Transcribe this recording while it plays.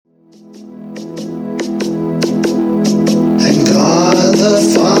And God the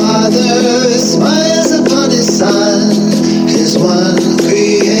Father smiles upon His Son, His one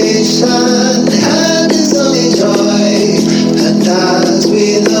creation, and His only joy. And as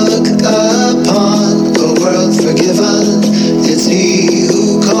we look upon the world forgiven, it's He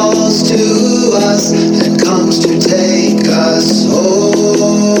who calls to us and comes to take us home.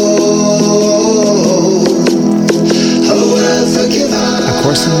 A world forgiven. A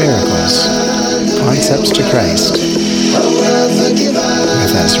Course in Miracles, Concepts to Christ,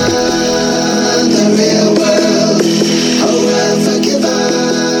 with Ezra. The real world, a world forgiven.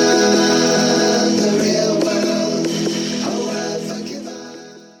 The real world, a world forgiven.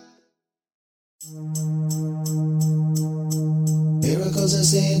 Miracles are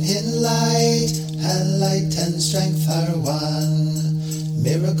seen in light, and light and strength are one.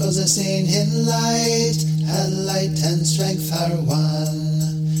 Miracles are seen in light, and light and strength are one.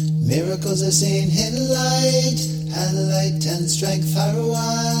 Miracles are seen in light, and light and strength are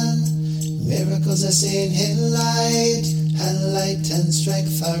one. Miracles are seen in light, and light and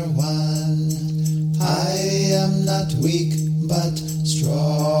strength are one. I am not weak, but strong.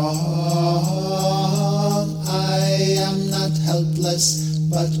 I am not helpless,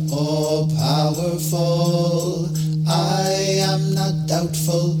 but all powerful. I am not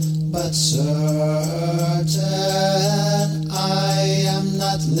doubtful, but certain. I am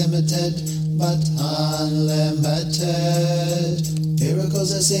not limited, but unlimited.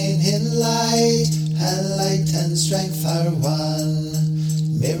 Miracles are seen in light, and light and strength are one.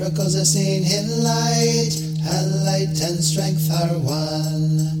 Miracles are seen in light, and light and strength are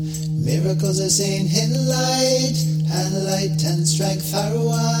one. Miracles are seen in light, and light and strength are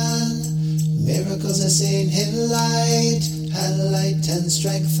one. Miracles are seen in light, and light and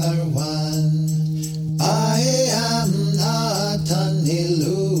strength are one. I am not an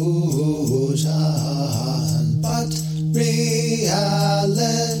illusion, but reality.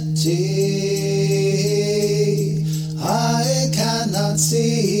 I cannot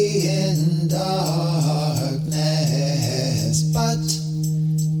see in darkness, but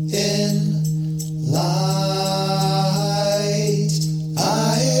in light.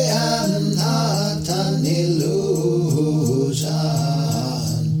 I am not an illusion,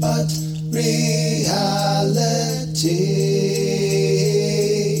 but reality.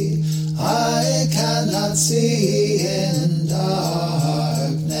 I cannot see in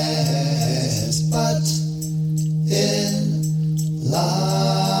darkness, but in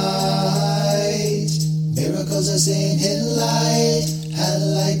light. Miracles are seen in light,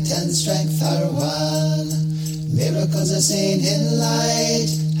 and light and strength are one. Miracles are seen in light,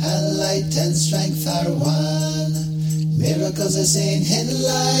 and light and strength are one. Miracles are seen in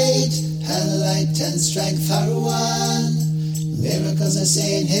light, and light and strength are one. Miracles are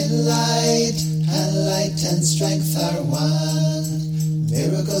seen in light, and light and strength are one.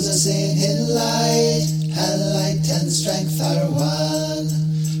 Miracles are seen in light, and light and strength are one.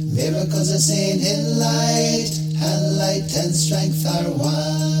 Miracles are seen in light, and light and strength are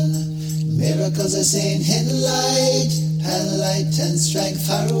one. Miracles are seen in light, and light and strength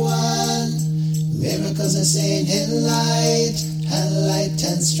are one. Miracles are seen in light, and light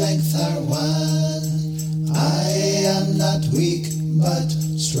and strength are one. I am not weak, but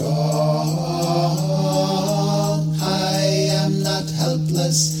strong. I am not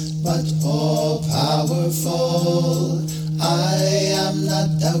helpless, but all powerful. I am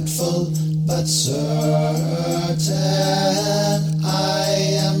not doubtful, but certain. I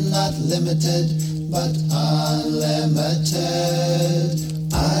am not limited, but unlimited.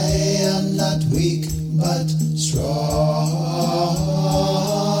 I am not weak, but strong.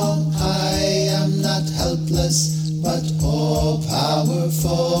 I am not helpless, but all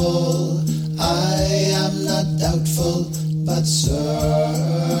powerful. I am not doubtful, but certain.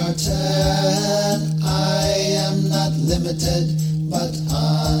 I am not limited, but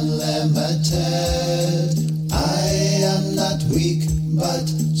unlimited. I am not weak, but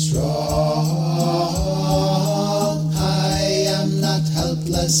strong. I am not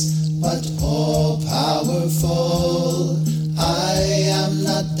helpless, but all powerful. I am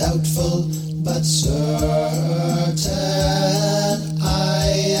not doubtful, but certain. I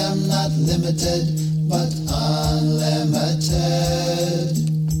am not limited, but unlimited.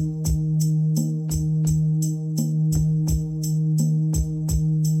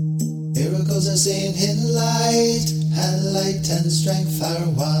 Miracles are seen in light, and light and strength are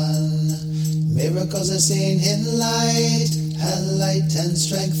one. Miracles are seen in light, and light and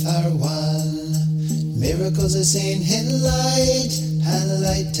strength are one. Miracles are seen in light, and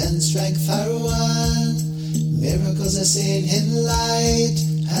light and strength are one. Miracles are seen in light,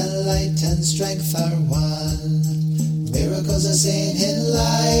 and light and strength are one. Miracles are seen in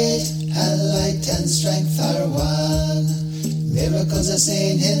light, and light and strength are one. Miracles are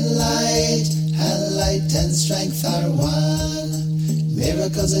seen in light, and light and strength are one.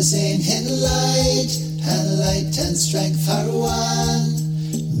 Miracles are seen in light, and light and strength are one.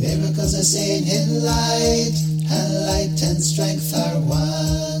 Miracles are seen in light, and light and strength are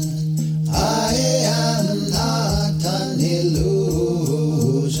one. I am not an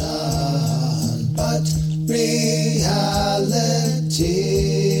illusion, but reality.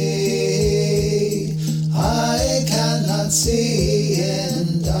 I cannot see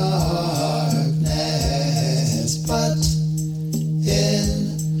in darkness, but in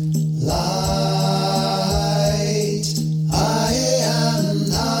light. I am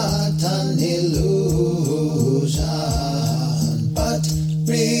not an illusion, but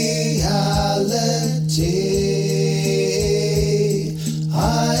reality.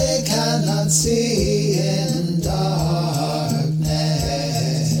 I cannot see in darkness,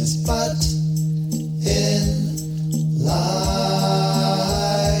 but in light.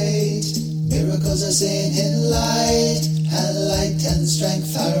 Miracles are seen in light, and light and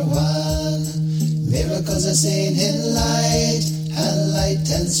strength are one. Miracles are seen in light, and light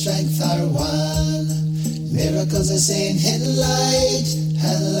and strength are one. Miracles are seen in light,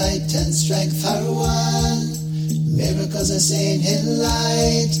 and light and strength are one. Miracles are seen in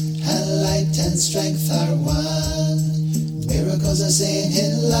light, and light and strength are one. Miracles are seen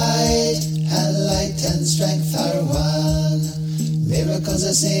in light, and light and strength are one. Miracles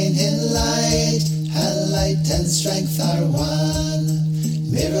are seen in light, and light and strength are one.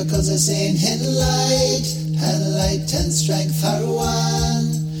 Miracles are seen in light, and light and strength are one.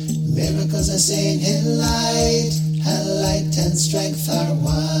 Miracles are seen in light, and light and strength are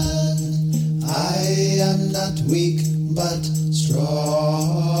one. I am not weak, but strong.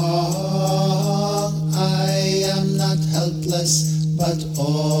 I am not helpless, but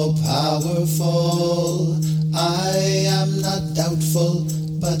all powerful. I am not doubtful,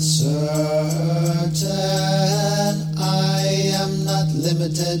 but certain. I am not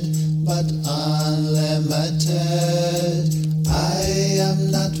limited, but unlimited. I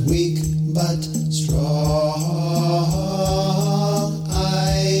am not weak, but strong.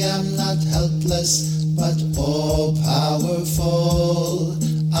 I am not helpless, but all powerful.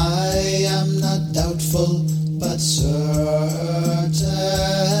 I am not doubtful, but certain.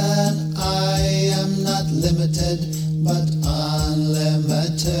 I am not limited, but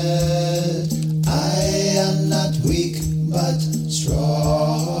unlimited. I am not weak, but strong.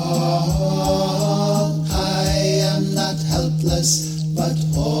 I am not helpless, but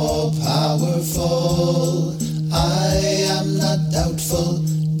all powerful. I am not doubtful,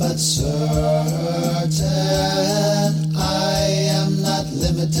 but certain. I am not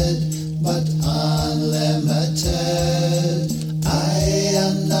limited, but unlimited. I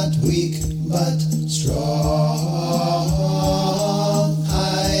am not weak, but strong.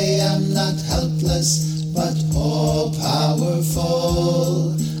 I am not helpless, but all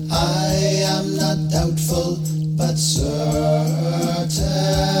powerful. I am not doubtful, but certain.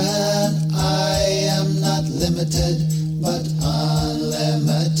 I am not limited, but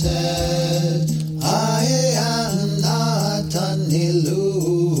unlimited. I am not an illusion,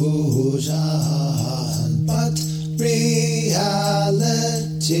 but reality.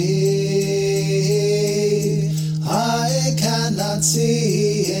 I cannot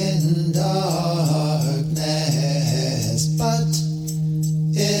see in darkness, but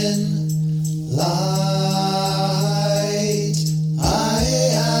in light. I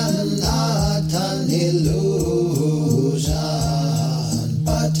am not an illusion,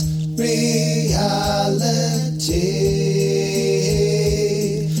 but reality.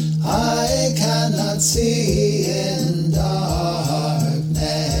 I cannot see in darkness,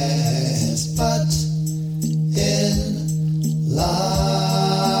 but in light.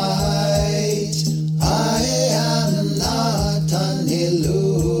 I am not an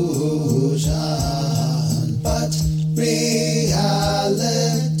illusion, but reality.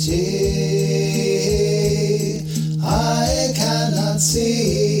 I cannot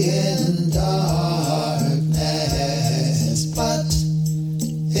see in darkness, but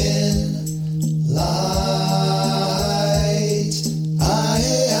in light. I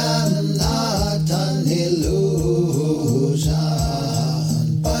am not an illusion,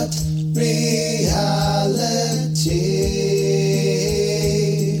 but reality.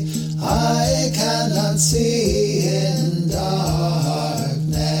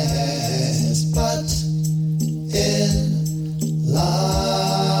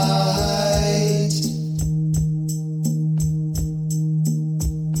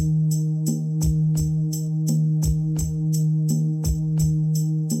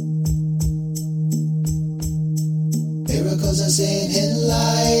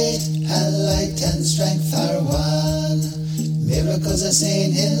 Miracles are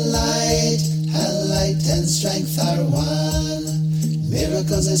seen in light, and light and strength are one.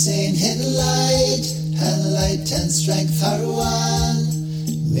 Miracles are seen in light, and light and strength are one.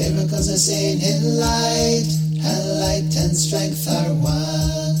 Miracles are seen in light, and light and strength are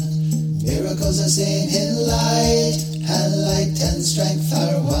one. Miracles are seen in light, and light and strength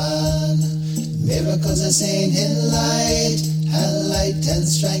are one. Miracles are seen in light, and light and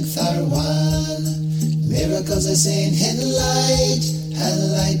strength are one. Miracles are seen in light,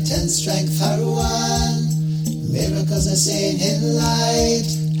 and light and strength are one. Miracles are seen in light,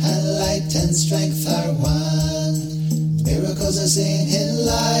 and light and strength are one. Miracles are seen in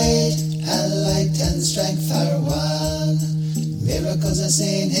light, and light and strength are one. Miracles are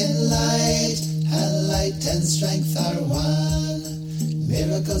seen in light, and light and strength are one.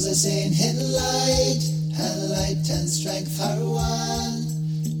 Miracles are seen in light, and light and strength are one.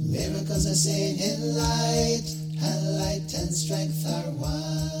 Miracles are seen in light, and light and strength are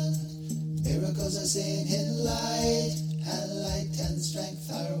one. Miracles are seen in light, and light and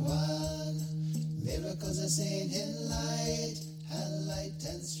strength are one. Miracles are seen in light, and light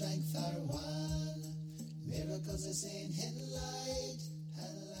and strength are one. Miracles are seen in